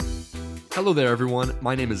Hello there, everyone.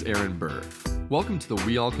 My name is Aaron Burr. Welcome to the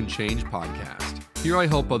We All Can Change podcast. Here I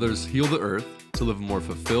help others heal the earth to live a more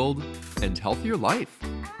fulfilled and healthier life.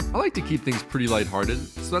 I like to keep things pretty lighthearted,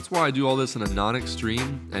 so that's why I do all this in a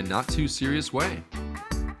non-extreme and not too serious way.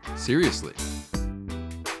 Seriously.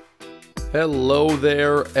 Hello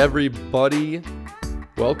there, everybody.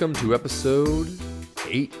 Welcome to episode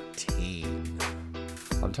 18.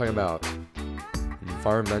 I'm talking about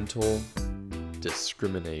environmental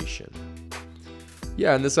discrimination.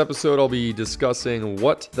 Yeah, in this episode, I'll be discussing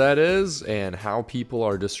what that is and how people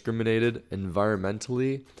are discriminated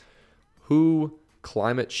environmentally, who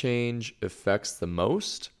climate change affects the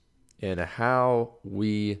most, and how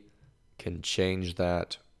we can change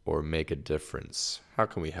that or make a difference. How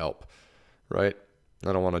can we help, right?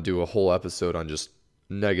 I don't want to do a whole episode on just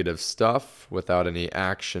negative stuff without any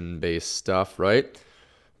action-based stuff, right?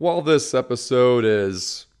 While this episode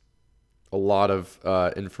is a lot of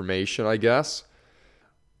information, I guess,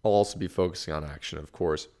 I'll also be focusing on action, of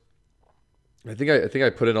course. I think I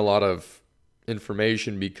put in a lot of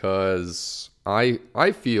information because I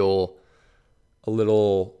feel a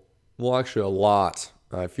lot.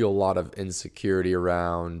 I feel a lot of insecurity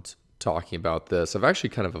around talking about this. I've actually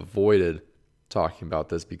kind of avoided talking about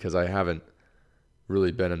this because I haven't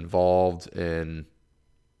really been involved in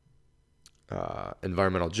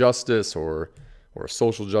environmental justice or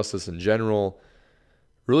social justice in general,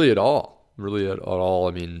 really at all. I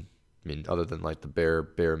mean, other than like the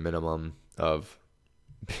bare minimum of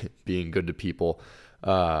being good to people,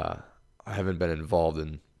 I haven't been involved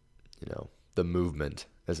in, the movement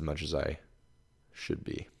as much as I should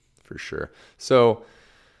be, for sure. So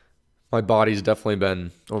my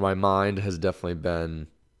mind has definitely been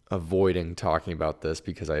avoiding talking about this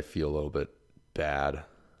because I feel a little bit bad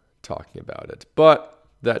talking about it. But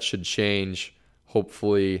that should change.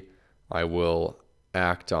 Hopefully, I will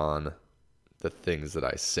act on the things that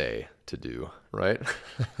I say to do, right?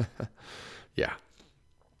 Yeah.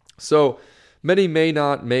 So many may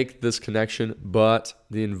not make this connection, but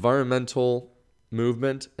the environmental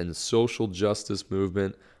movement and social justice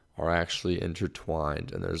movement are actually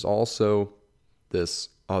intertwined. And there's also this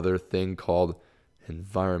other thing called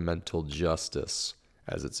environmental justice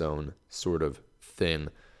as its own sort of thing.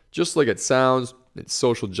 Just like it sounds, it's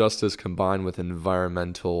social justice combined with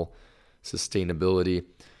environmental sustainability.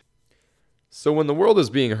 So when the world is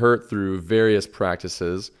being hurt through various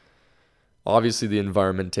practices, obviously the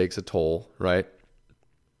environment takes a toll, right?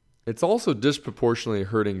 It's also disproportionately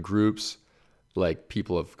hurting groups like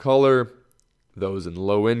people of color, those in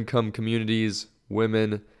low-income communities,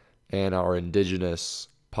 women, and our indigenous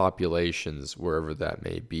populations, wherever that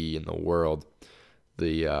may be in the world,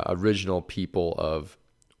 the original people of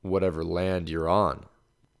whatever land you're on.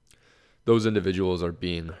 Those individuals are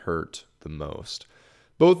being hurt the most.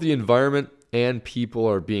 Both the environment and people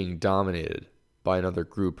are being dominated by another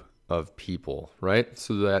group of people, right?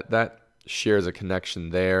 So that shares a connection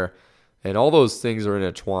there. And all those things are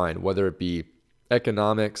intertwined, whether it be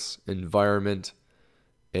economics, environment,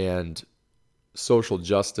 and social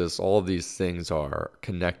justice. All of these things are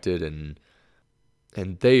connected and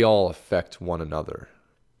they all affect one another.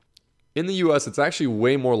 In the U.S., it's actually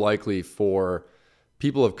way more likely for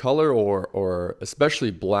people of color or especially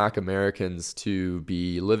Black Americans to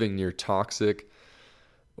be living near toxic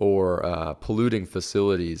or polluting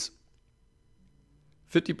facilities.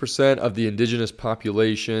 50% of the indigenous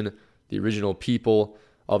population, the original people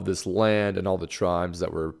of this land and all the tribes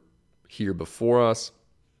that were here before us,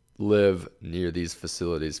 live near these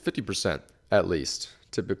facilities. 50% at least.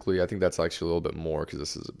 Typically, I think that's actually a little bit more because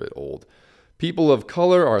this is a bit old. People of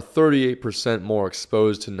color are 38% more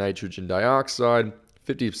exposed to nitrogen dioxide.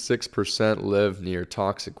 56% live near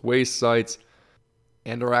toxic waste sites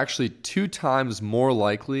and are actually 2 times more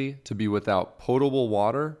likely to be without potable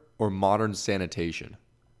water or modern sanitation.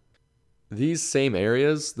 These same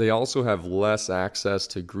areas, they also have less access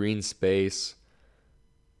to green space,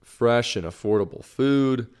 fresh and affordable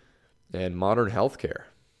food, and modern healthcare.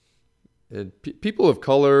 And people of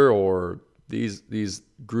color or these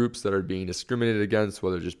groups that are being discriminated against,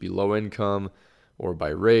 whether it just be low income or by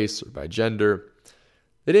race or by gender,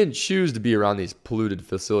 they didn't choose to be around these polluted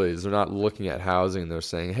facilities. They're not looking at housing and they're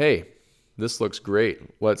saying, hey, this looks great.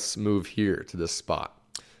 Let's move here to this spot.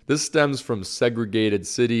 This stems from segregated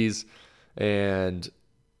cities and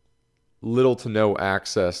little to no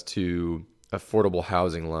access to affordable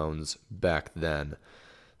housing loans back then.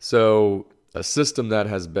 So a system that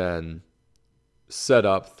has been set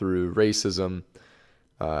up through racism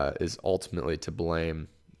is ultimately to blame,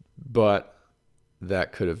 but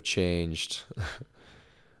that could have changed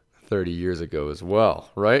 30 years ago as well,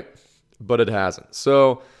 right? But it hasn't.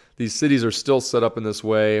 So these cities are still set up in this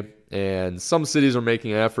way, and some cities are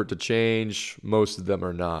making an effort to change. Most of them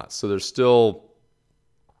are not. So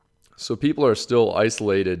people are still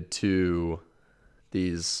isolated to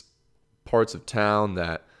these parts of town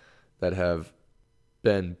that have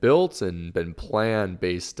been built and been planned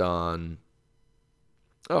based on,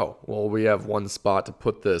 oh, well, we have one spot to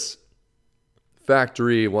put this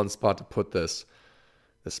factory, one spot to put this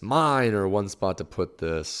mine, or one spot to put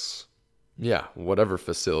this, whatever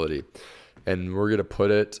facility. And we're going to put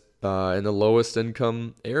it in the lowest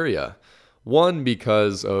income area. One,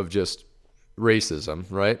 because of just racism,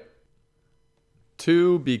 right?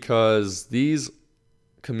 Two, because these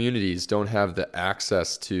communities don't have the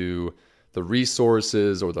access to the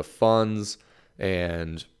resources or the funds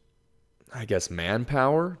and, I guess,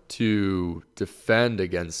 manpower to defend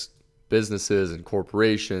against businesses and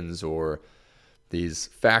corporations or these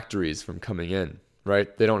factories from coming in,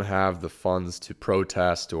 right? They don't have the funds to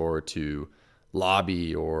protest or to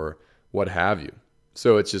lobby or what have you.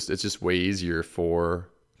 So it's just way easier for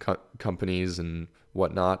companies and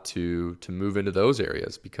whatnot to move into those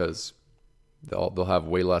areas because they'll have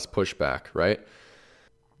way less pushback, right?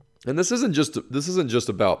 And this isn't just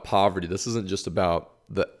about poverty. This isn't just about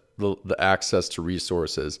the access to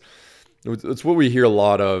resources. It's what we hear a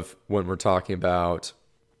lot of when we're talking about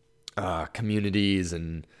communities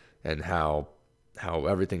and how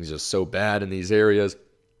everything's just so bad in these areas.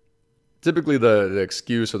 Typically, the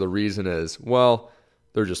excuse or the reason is, well,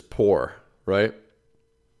 they're just poor, right?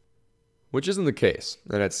 Which isn't the case,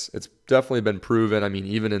 and it's definitely been proven. I mean,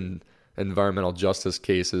 even in environmental justice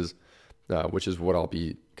cases, which is what I'll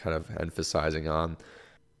be kind of emphasizing on,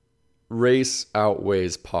 race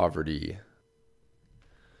outweighs poverty.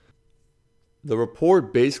 The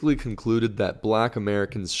report basically concluded that Black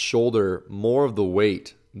Americans shoulder more of the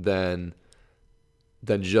weight than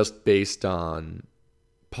just based on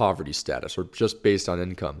poverty status or just based on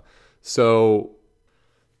income. So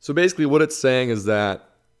basically what it's saying is that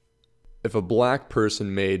if a Black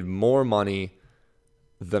person made more money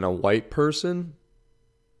than a white person,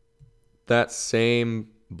 that same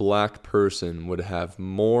Black person would have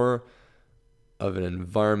more of an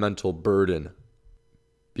environmental burden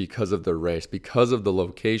because of their race, because of the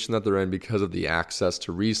location that they're in, because of the access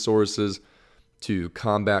to resources, to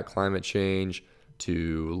combat climate change,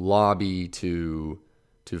 to lobby, to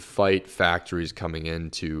fight factories coming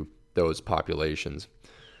into those populations.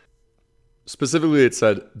 Specifically, it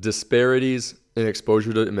said disparities in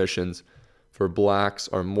exposure to emissions for Blacks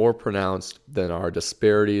are more pronounced than are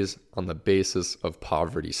disparities on the basis of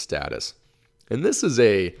poverty status. And this is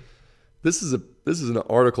an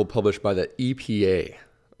article published by the EPA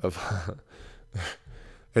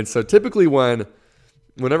and so typically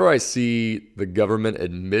whenever I see the government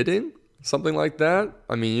admitting something like that,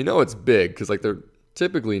 I mean, it's big because they're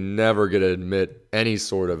typically never going to admit any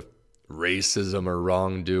sort of racism or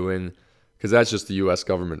wrongdoing because that's just the U.S.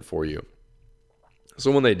 government for you. So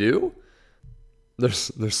when they do,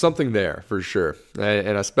 there's something there for sure,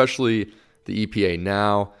 and especially the EPA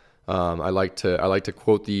now. I like to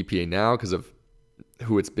quote the EPA now because of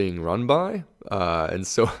who it's being run by, and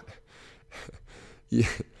so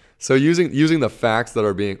so using the facts that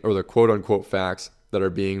are being, or the quote unquote facts that are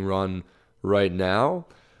being run right now,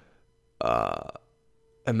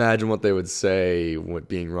 imagine what they would say when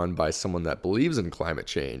being run by someone that believes in climate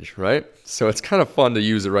change, right? So it's kind of fun to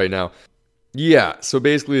use it right now. Yeah, so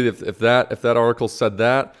basically if that article said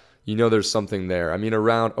that, there's something there. I mean,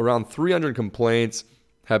 around 300 complaints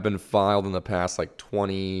have been filed in the past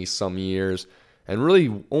 20 some years, and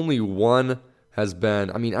really only one has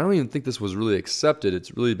been, I mean, I don't even think this was really accepted.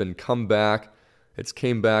 It's really been come back. It's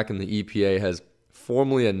came back, and the EPA has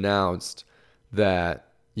formally announced that,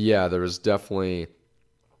 there was definitely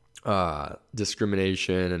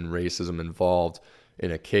discrimination and racism involved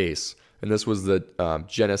in a case. And this was the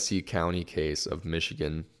Genesee County case of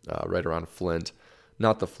Michigan, right around Flint.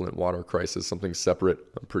 Not the Flint water crisis, something separate,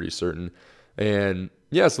 I'm pretty certain. And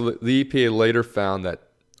so the EPA later found that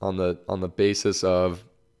on the basis of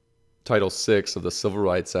Title VI of the Civil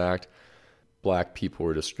Rights Act, Black people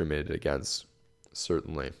were discriminated against,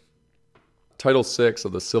 certainly. Title VI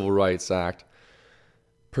of the Civil Rights Act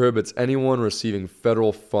prohibits anyone receiving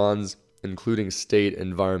federal funds, including state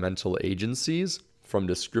environmental agencies, from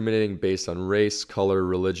discriminating based on race, color,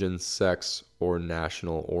 religion, sex, or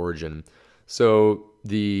national origin. So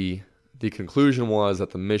the conclusion was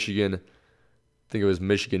that the Michigan, I think it was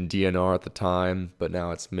Michigan DNR at the time, but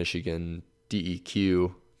now it's Michigan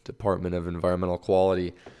DEQ, Department of Environmental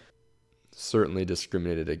Quality, certainly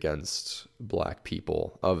discriminated against Black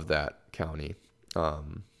people of that county.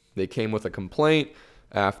 They came with a complaint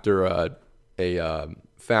after a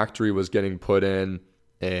factory was getting put in,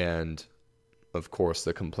 and of course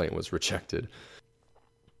the complaint was rejected.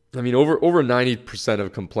 I mean, over 90%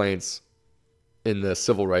 of complaints in the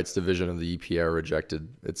Civil Rights Division of the EPA are rejected.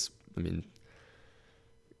 It's, I mean,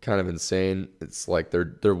 kind of insane. It's like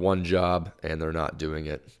they're one job and they're not doing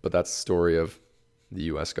it. But that's the story of the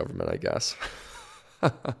U.S. government, I guess.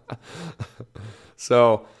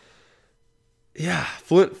 So, yeah,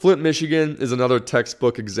 Flint, Michigan is another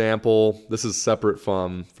textbook example. This is separate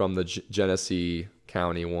from the Genesee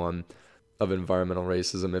County one of environmental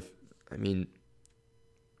racism.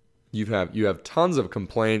 You have tons of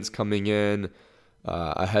complaints coming in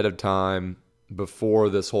ahead of time before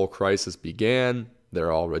this whole crisis began.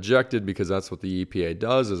 They're all rejected because that's what the EPA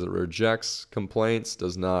does, is it rejects complaints,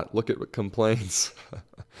 does not look at complaints.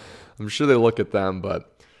 I'm sure they look at them,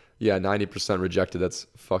 but yeah, 90% rejected. That's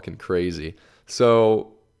fucking crazy.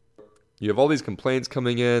 So you have all these complaints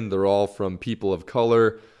coming in. They're all from people of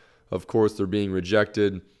color. Of course, they're being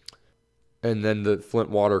rejected. And then the Flint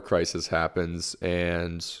water crisis happens.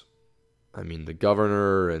 And I mean, the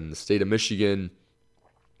governor and the state of Michigan,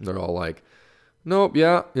 they're all like, nope,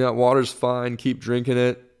 yeah, water's fine. Keep drinking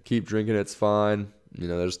it. It's fine. You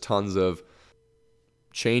know, there's tons of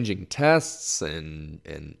changing tests and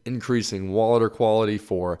increasing water quality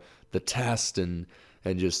for the test and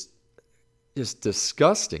just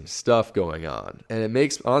disgusting stuff going on. And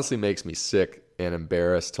it honestly makes me sick and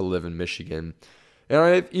embarrassed to live in Michigan.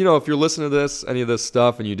 And if you're listening to any of this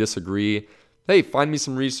stuff and you disagree, hey, find me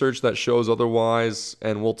some research that shows otherwise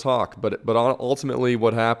and we'll talk. But ultimately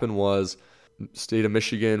what happened was the state of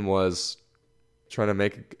Michigan was trying to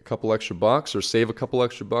make a couple extra bucks or save a couple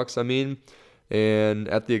extra bucks, and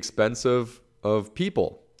at the expense of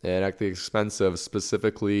people and at the expense of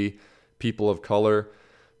specifically people of color.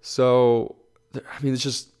 So, it's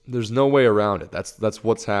just, there's no way around it. That's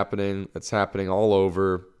what's happening. It's happening all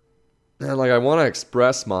over. And like, I want to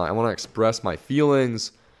express my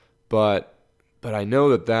feelings, but I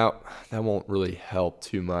know that won't really help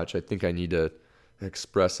too much. I think I need to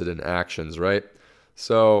express it in actions, right?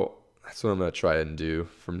 So that's what I'm going to try and do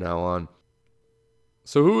from now on.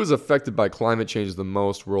 So who is affected by climate change the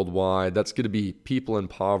most worldwide? That's going to be people in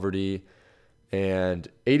poverty, and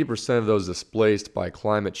 80% of those displaced by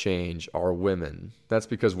climate change are women. That's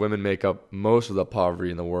because women make up most of the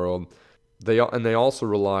poverty in the world. They also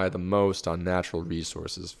rely the most on natural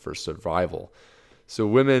resources for survival. So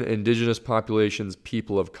women, indigenous populations,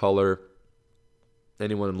 people of color,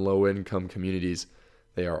 anyone in low-income communities,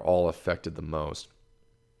 they are all affected the most.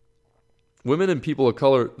 Women and people of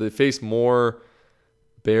color, they face more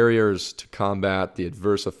barriers to combat the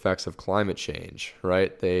adverse effects of climate change,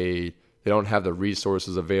 right? They don't have the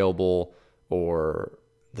resources available or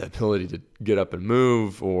the ability to get up and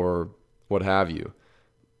move or what have you.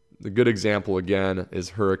 The good example, again, is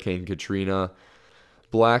Hurricane Katrina.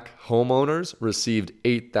 Black homeowners received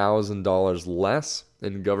 $8,000 less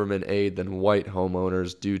in government aid than white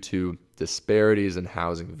homeowners due to disparities in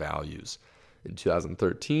housing values. In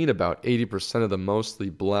 2013, about 80% of the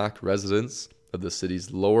mostly black residents of the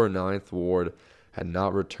city's lower 9th ward had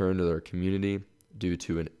not returned to their community due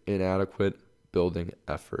to inadequate building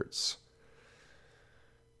efforts.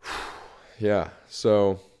 Yeah,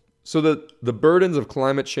 so the burdens of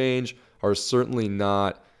climate change are certainly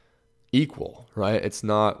not equal, right? It's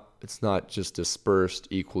not just dispersed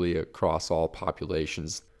equally across all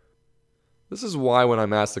populations. This is why when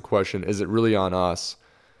I'm asked the question, is it really on us,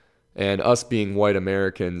 and us being white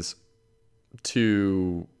Americans,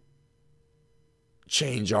 to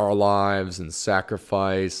change our lives and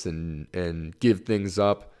sacrifice and give things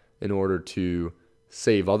up in order to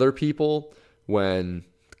save other people, when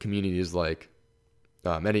communities like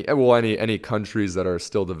any countries that are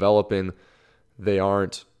still developing, they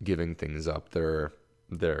aren't giving things up. They're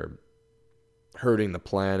hurting the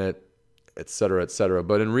planet, et cetera, et cetera.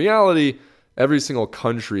 But in reality, every single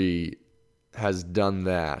country has done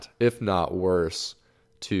that, if not worse,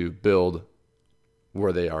 to build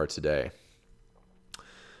where they are today.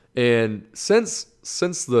 And since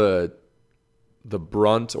the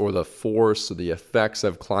brunt or the force or the effects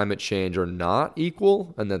of climate change are not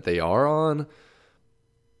equal, and that they are on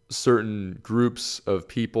certain groups of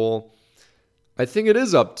people, I think it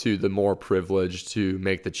is up to the more privileged to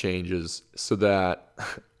make the changes so that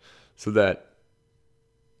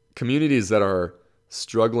communities that are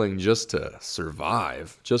struggling just to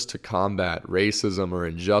survive, just to combat racism or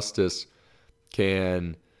injustice,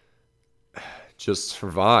 can just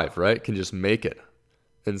survive, right? Can just make it.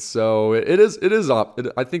 And so it is up.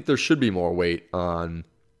 I think there should be more weight on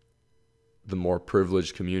the more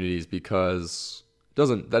privileged communities, because that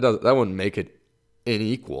wouldn't make it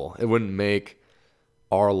unequal. It wouldn't make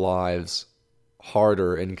our lives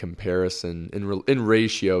harder in comparison, in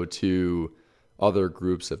ratio to other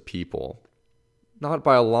groups of people. Not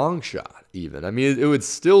by a long shot, even. I mean, it would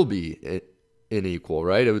still be unequal,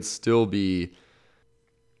 right? There would still be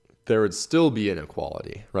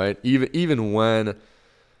inequality, right? Even when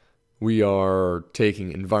we are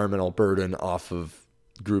taking environmental burden off of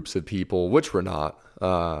groups of people, which we're not.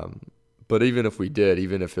 But even if we did,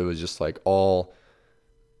 even if it was just like all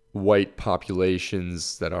white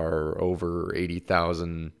populations that are over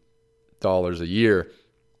 $80,000 a year,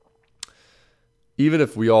 even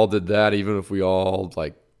if we all did that, even if we all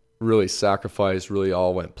like really sacrificed, really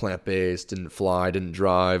all went plant-based, didn't fly, didn't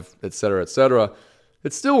drive, et cetera,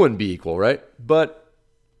 it still wouldn't be equal, right? But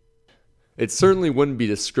it certainly wouldn't be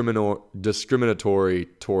discriminatory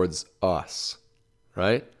towards us,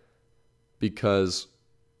 right? Because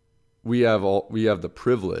we have the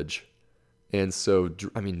privilege. And so,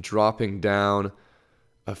 I mean, dropping down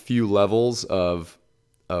a few levels of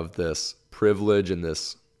this privilege and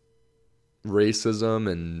this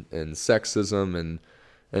racism and sexism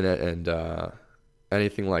and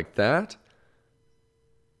anything like that,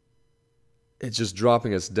 it's just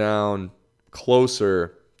dropping us down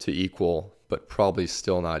closer to equal, but probably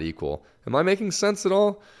still not equal. Am I making sense at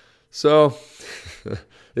all? So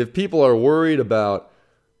if people are worried about,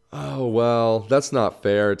 oh, well, that's not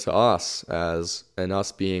fair to us and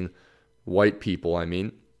us being white people, I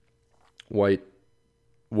mean, white,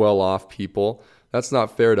 well-off people, that's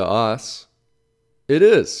not fair to us. It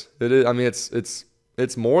is. I mean, it's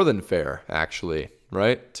more than fair, actually,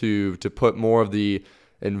 right? To put more of the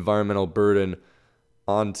environmental burden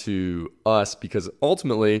onto us, because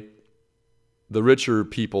ultimately, the richer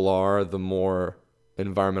people are, the more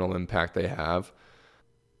environmental impact they have.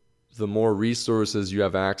 The more resources you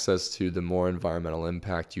have access to, the more environmental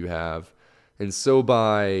impact you have. And so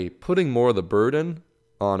by putting more of the burden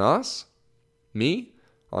on us,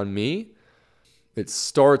 on me, it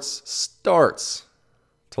starts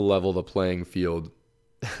to level the playing field.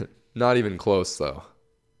 Not even close, though,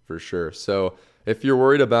 for sure. So if you're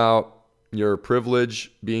worried about your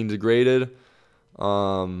privilege being degraded,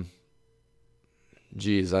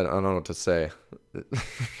 geez, I don't know what to say.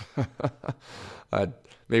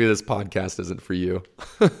 Maybe this podcast isn't for you.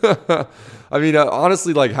 I mean,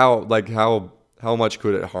 honestly, how much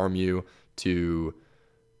could it harm you to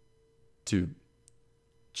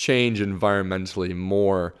change environmentally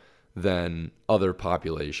more than other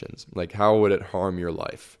populations? Like, how would it harm your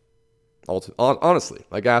life? Honestly,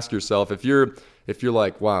 like, ask yourself, if you're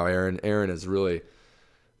like, wow, Aaron is really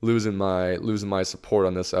losing my support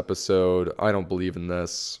on this episode. I don't believe in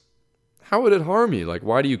this. How would it harm you? Like,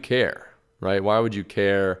 why do you care? Right? Why would you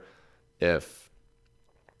care if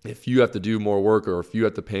you have to do more work, or if you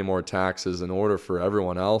have to pay more taxes in order for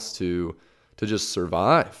everyone else to just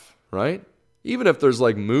survive, right? Even if there's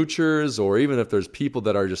like moochers, or even if there's people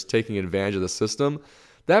that are just taking advantage of the system,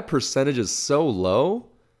 that percentage is so low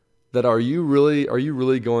that are you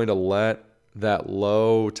really going to let that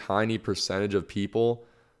low, tiny percentage of people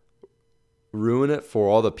ruin it for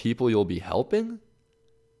all the people you'll be helping?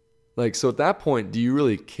 Like, so at that point, do you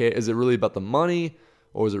really care? Is it really about the money,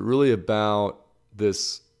 or is it really about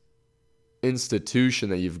this institution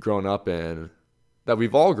that you've grown up in, that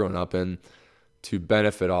we've all grown up in, to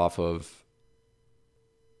benefit off of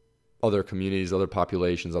other communities, other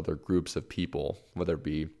populations, other groups of people, whether it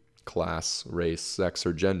be class, race, sex,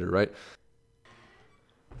 or gender, right?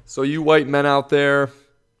 So you white men out there,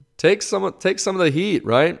 take some of the heat,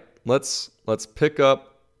 right? Let's pick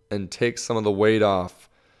up and take some of the weight off.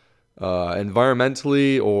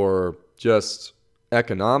 Environmentally, or just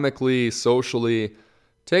economically, socially,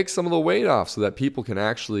 take some of the weight off so that people can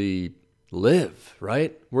actually live,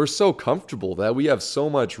 right? We're so comfortable that we have so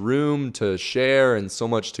much room to share and so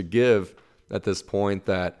much to give at this point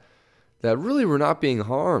that really we're not being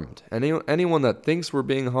harmed. Anyone that thinks we're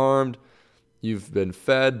being harmed, you've been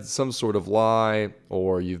fed some sort of lie,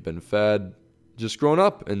 or you've been fed just grown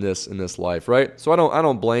up in this life, right? So I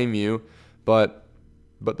don't blame you, but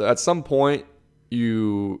at some point I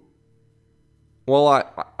know a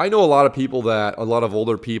lot of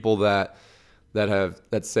older people that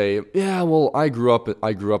say, yeah, well, I grew up in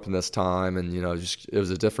this time, and it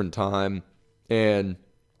was a different time, and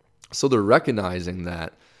so they're recognizing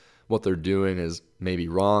that what they're doing is maybe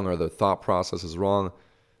wrong, or their thought process is wrong.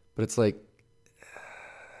 But it's like,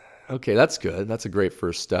 okay, that's good. That's a great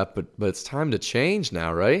first step, but it's time to change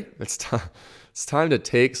now, right? It's time to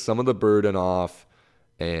take some of the burden off.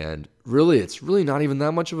 And really, it's really not even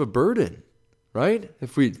that much of a burden, right?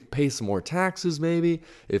 If we pay some more taxes, maybe.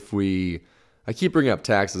 I keep bringing up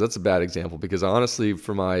taxes. That's a bad example, because honestly,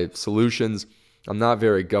 for my solutions, I'm not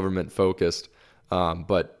very government focused,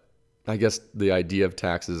 but I guess the idea of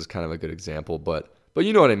taxes is kind of a good example. But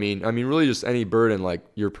you know what I mean. I mean, really, just any burden, like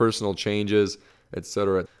your personal changes,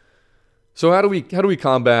 etc. So how do we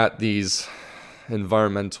combat these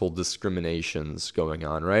environmental discriminations going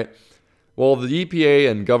on, right? Well, the EPA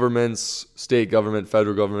and governments, state government,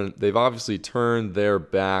 federal government, they've obviously turned their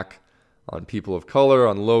back on people of color,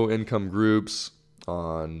 on low income groups,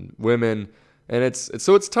 on women, and it's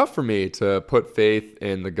tough for me to put faith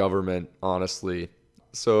in the government, honestly.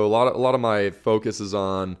 So a lot of my focus is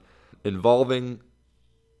on involving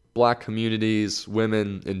black communities,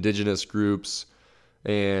 women, indigenous groups,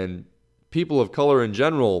 and people of color in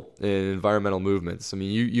general in environmental movements. I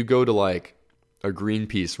mean, you go to like a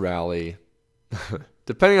Greenpeace rally,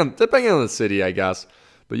 depending on the city, I guess,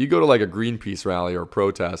 but you go to like a Greenpeace rally or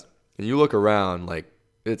protest, and you look around, like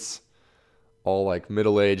it's all like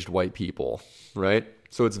middle-aged white people, right?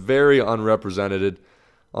 So it's very unrepresented.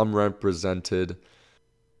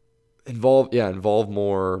 Involve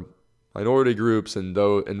more minority groups, and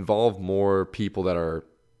though involve more people that are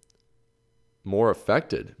more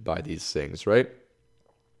affected by these things, right?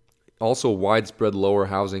 Also, widespread lower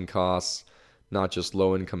housing costs, not just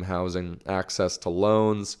low-income housing, access to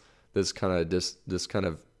loans. This kind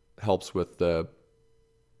of helps with the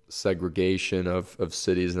segregation of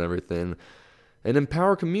cities and everything, and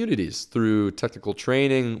empower communities through technical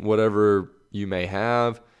training, whatever you may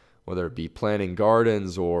have, whether it be planting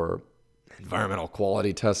gardens or environmental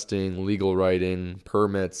quality testing, legal writing,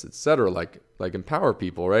 permits, etc. Like empower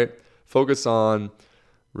people, right? Focus on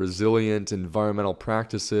resilient environmental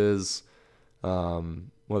practices,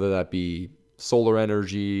 whether that be solar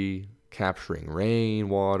energy, capturing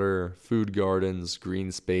rainwater, food gardens,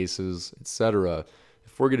 green spaces, etc.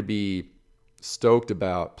 If we're going to be stoked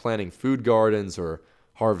about planting food gardens or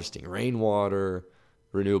harvesting rainwater,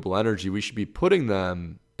 renewable energy, we should be putting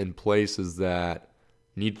them in places that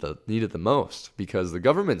need it the most, because the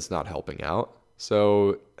government's not helping out.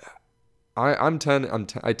 So I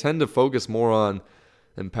tend to focus more on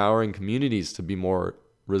empowering communities to be more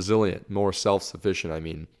resilient, more self-sufficient. I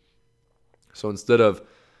mean, so instead of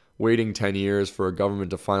waiting 10 years for a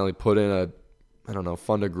government to finally put in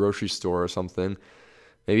fund a grocery store or something,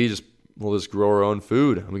 maybe we'll just grow our own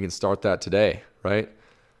food, and we can start that today, right?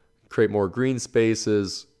 Create more green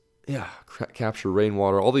spaces, capture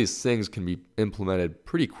rainwater. All these things can be implemented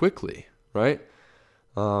pretty quickly, right?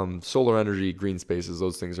 Solar energy, green spaces,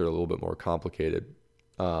 those things are a little bit more complicated.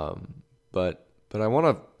 But I want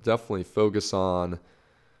to definitely focus on,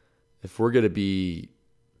 if we're going to be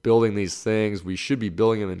building these things, we should be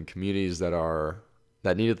building them in communities that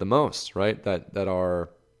need it the most, right? That are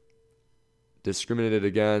discriminated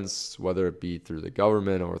against, whether it be through the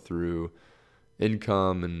government or through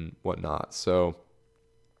income and whatnot. So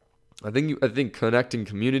I think connecting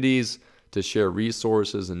communities to share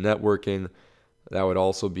resources and networking, that would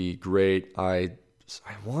also be great. I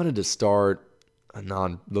wanted to start the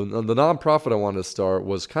nonprofit I wanted to start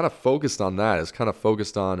was kind of focused on that. It's kind of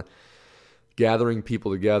focused on gathering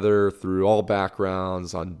people together through all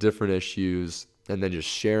backgrounds on different issues, and then just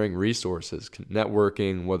sharing resources,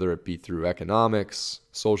 networking, whether it be through economics,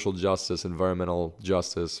 social justice, environmental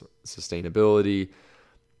justice, sustainability,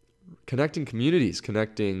 connecting communities,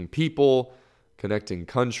 connecting people, connecting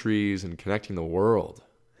countries, and connecting the world.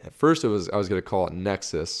 At first I was going to call it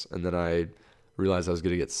Nexus, and then I realized I was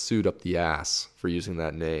going to get sued up the ass for using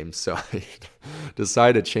that name, so I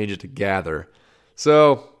decided to change it to Gather.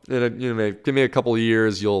 So, give me a couple of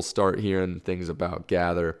years, you'll start hearing things about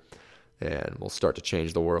Gather, and we'll start to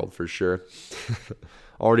change the world for sure.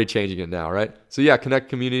 Already changing it now, right? So connect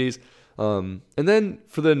communities. And then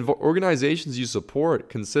for the organizations you support,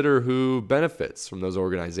 consider who benefits from those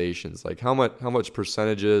organizations. Like how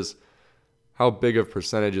big of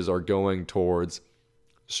percentages are going towards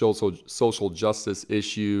social justice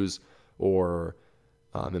issues, or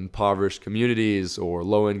impoverished communities, or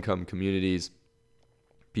low-income communities,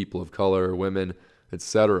 people of color, women,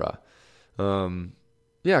 etc.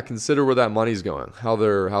 Consider where that money's going, how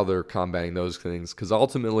they're combating those things, because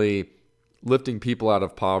ultimately, lifting people out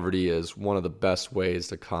of poverty is one of the best ways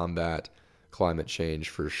to combat climate change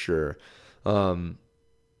for sure.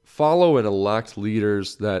 Follow and elect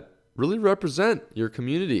leaders that really represent your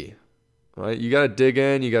community. Right? You got to dig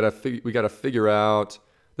in. We got to figure out.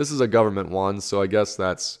 This is a government one, so I guess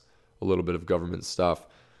that's a little bit of government stuff.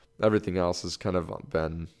 Everything else has kind of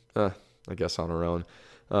been, I guess, on our own.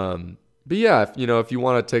 But if you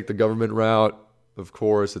want to take the government route, of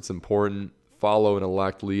course, it's important. Follow and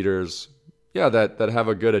elect leaders, that have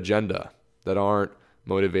a good agenda, that aren't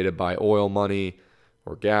motivated by oil money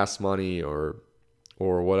or gas money or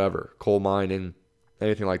or whatever, coal mining,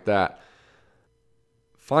 anything like that.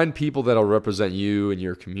 Find people that'll represent you and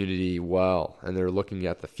your community well, and they're looking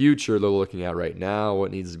at the future, they're looking at right now,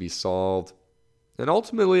 what needs to be solved. And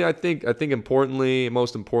ultimately, I think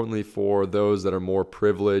most importantly for those that are more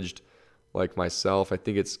privileged like myself, I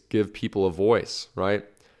think it's give people a voice, right?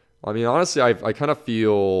 I mean, honestly, I kind of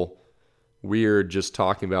feel weird just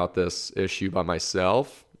talking about this issue by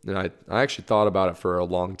myself. And I actually thought about it for a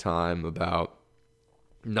long time about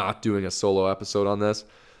not doing a solo episode on this.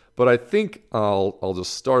 But I think I'll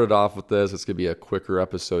just start it off with this. It's going to be a quicker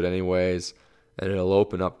episode anyways, and it'll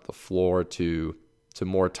open up the floor to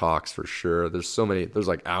more talks for sure. There's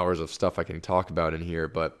like hours of stuff I can talk about in here,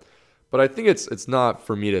 but I think it's not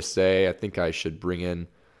for me to say. I think I should bring in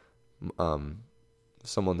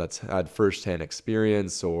someone that's had firsthand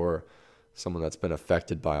experience or someone that's been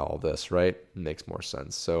affected by all this, right? It makes more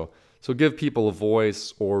sense. So give people a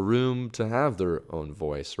voice or room to have their own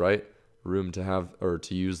voice, right? Room to have or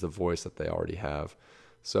to use the voice that they already have.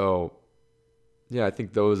 So yeah, I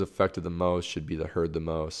think those affected the most should be heard the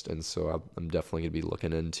most. And so I'm definitely going to be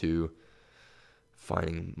looking into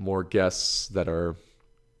finding more guests that are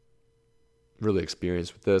really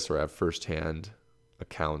experienced with this or have firsthand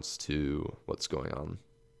accounts to what's going on.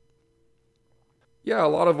 Yeah, a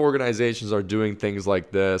lot of organizations are doing things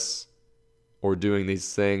like this or doing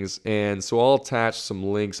these things. And so I'll attach some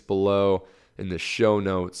links below in the show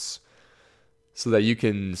notes so that you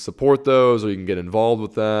can support those or you can get involved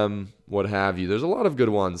with them, what have you. There's a lot of good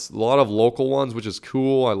ones, a lot of local ones, which is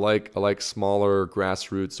cool. I like smaller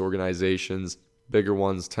grassroots organizations. Bigger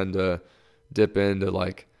ones tend to dip into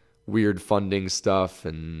like weird funding stuff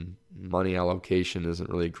and money allocation isn't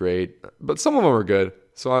really great, but some of them are good.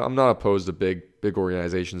 So I'm not opposed to big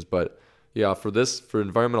organizations, but yeah, for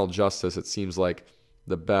environmental justice, it seems like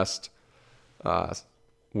the best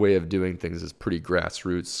way of doing things is pretty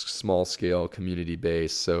grassroots, small scale, community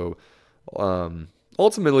based. So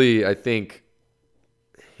ultimately, I think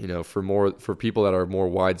for people that are more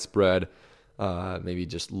widespread, maybe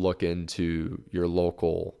just look into your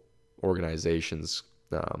local organizations.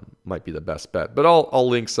 Might be the best bet, but I'll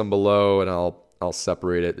link some below and I'll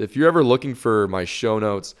separate it. If you're ever looking for my show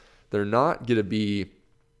notes, they're not going to be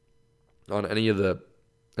on any of the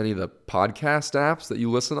podcast apps that you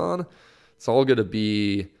listen on. It's all going to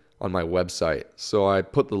be on my website. So I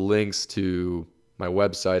put the links to my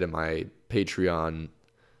website and my Patreon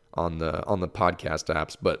on the podcast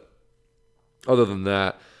apps. But other than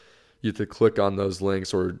that, you have to click on those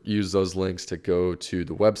links or use those links to go to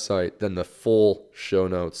the website. Then the full show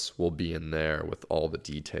notes will be in there with all the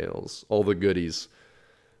details, all the goodies.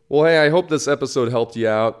 Well, hey, I hope this episode helped you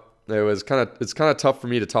out. It's kind of tough for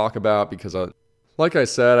me to talk about because, like I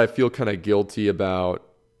said, I feel kind of guilty about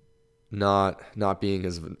not being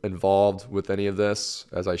as involved with any of this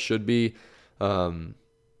as I should be. But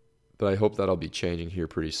I hope that'll be changing here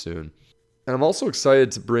pretty soon. And I'm also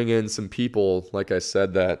excited to bring in some people, like I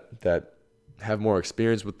said, that have more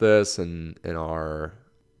experience with this and are,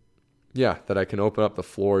 that I can open up the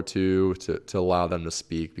floor to allow them to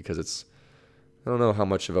speak, because I don't know how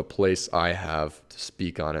much of a place I have to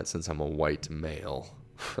speak on it since I'm a white male.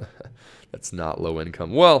 That's not low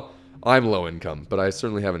income. Well, I'm low income, but I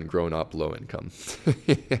certainly haven't grown up low income.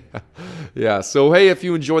 Yeah. So, hey, if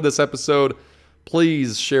you enjoyed this episode,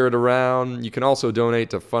 please share it around. You can also donate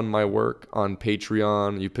to fund my work on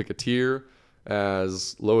Patreon. You pick a tier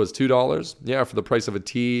as low as $2. Yeah, for the price of a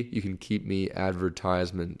tea, you can keep me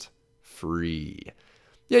advertisement free.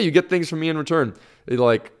 Yeah, you get things from me in return.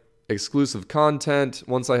 Like exclusive content.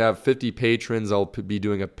 Once I have 50 patrons, I'll be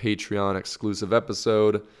doing a Patreon exclusive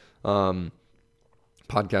episode,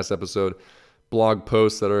 podcast episode, blog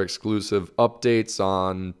posts that are exclusive, updates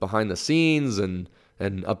on behind the scenes and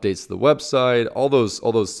updates to the website, all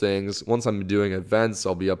those things. Once I'm doing events,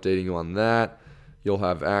 I'll be updating you on that. You'll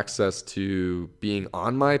have access to being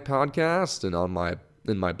on my podcast and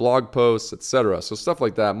in my blog posts, etc. So stuff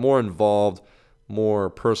like that, more involved, more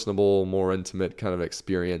personable, more intimate kind of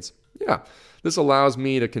experience. Yeah, this allows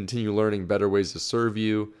me to continue learning better ways to serve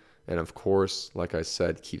you. And of course, like I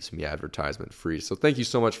said, keeps me advertisement free. So thank you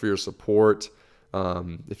so much for your support.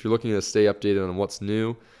 If you're looking to stay updated on what's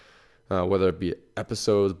new, whether it be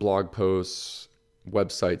episodes, blog posts,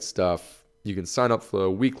 website stuff, you can sign up for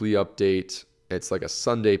a weekly update. It's like a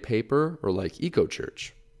Sunday paper or like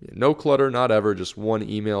EcoChurch. No clutter, not ever, just one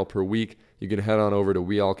email per week. You can head on over to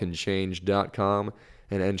weallcanchange.com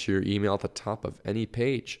and enter your email at the top of any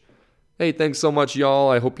page. Hey, thanks so much, y'all.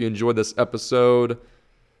 I hope you enjoyed this episode,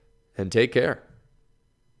 and take care.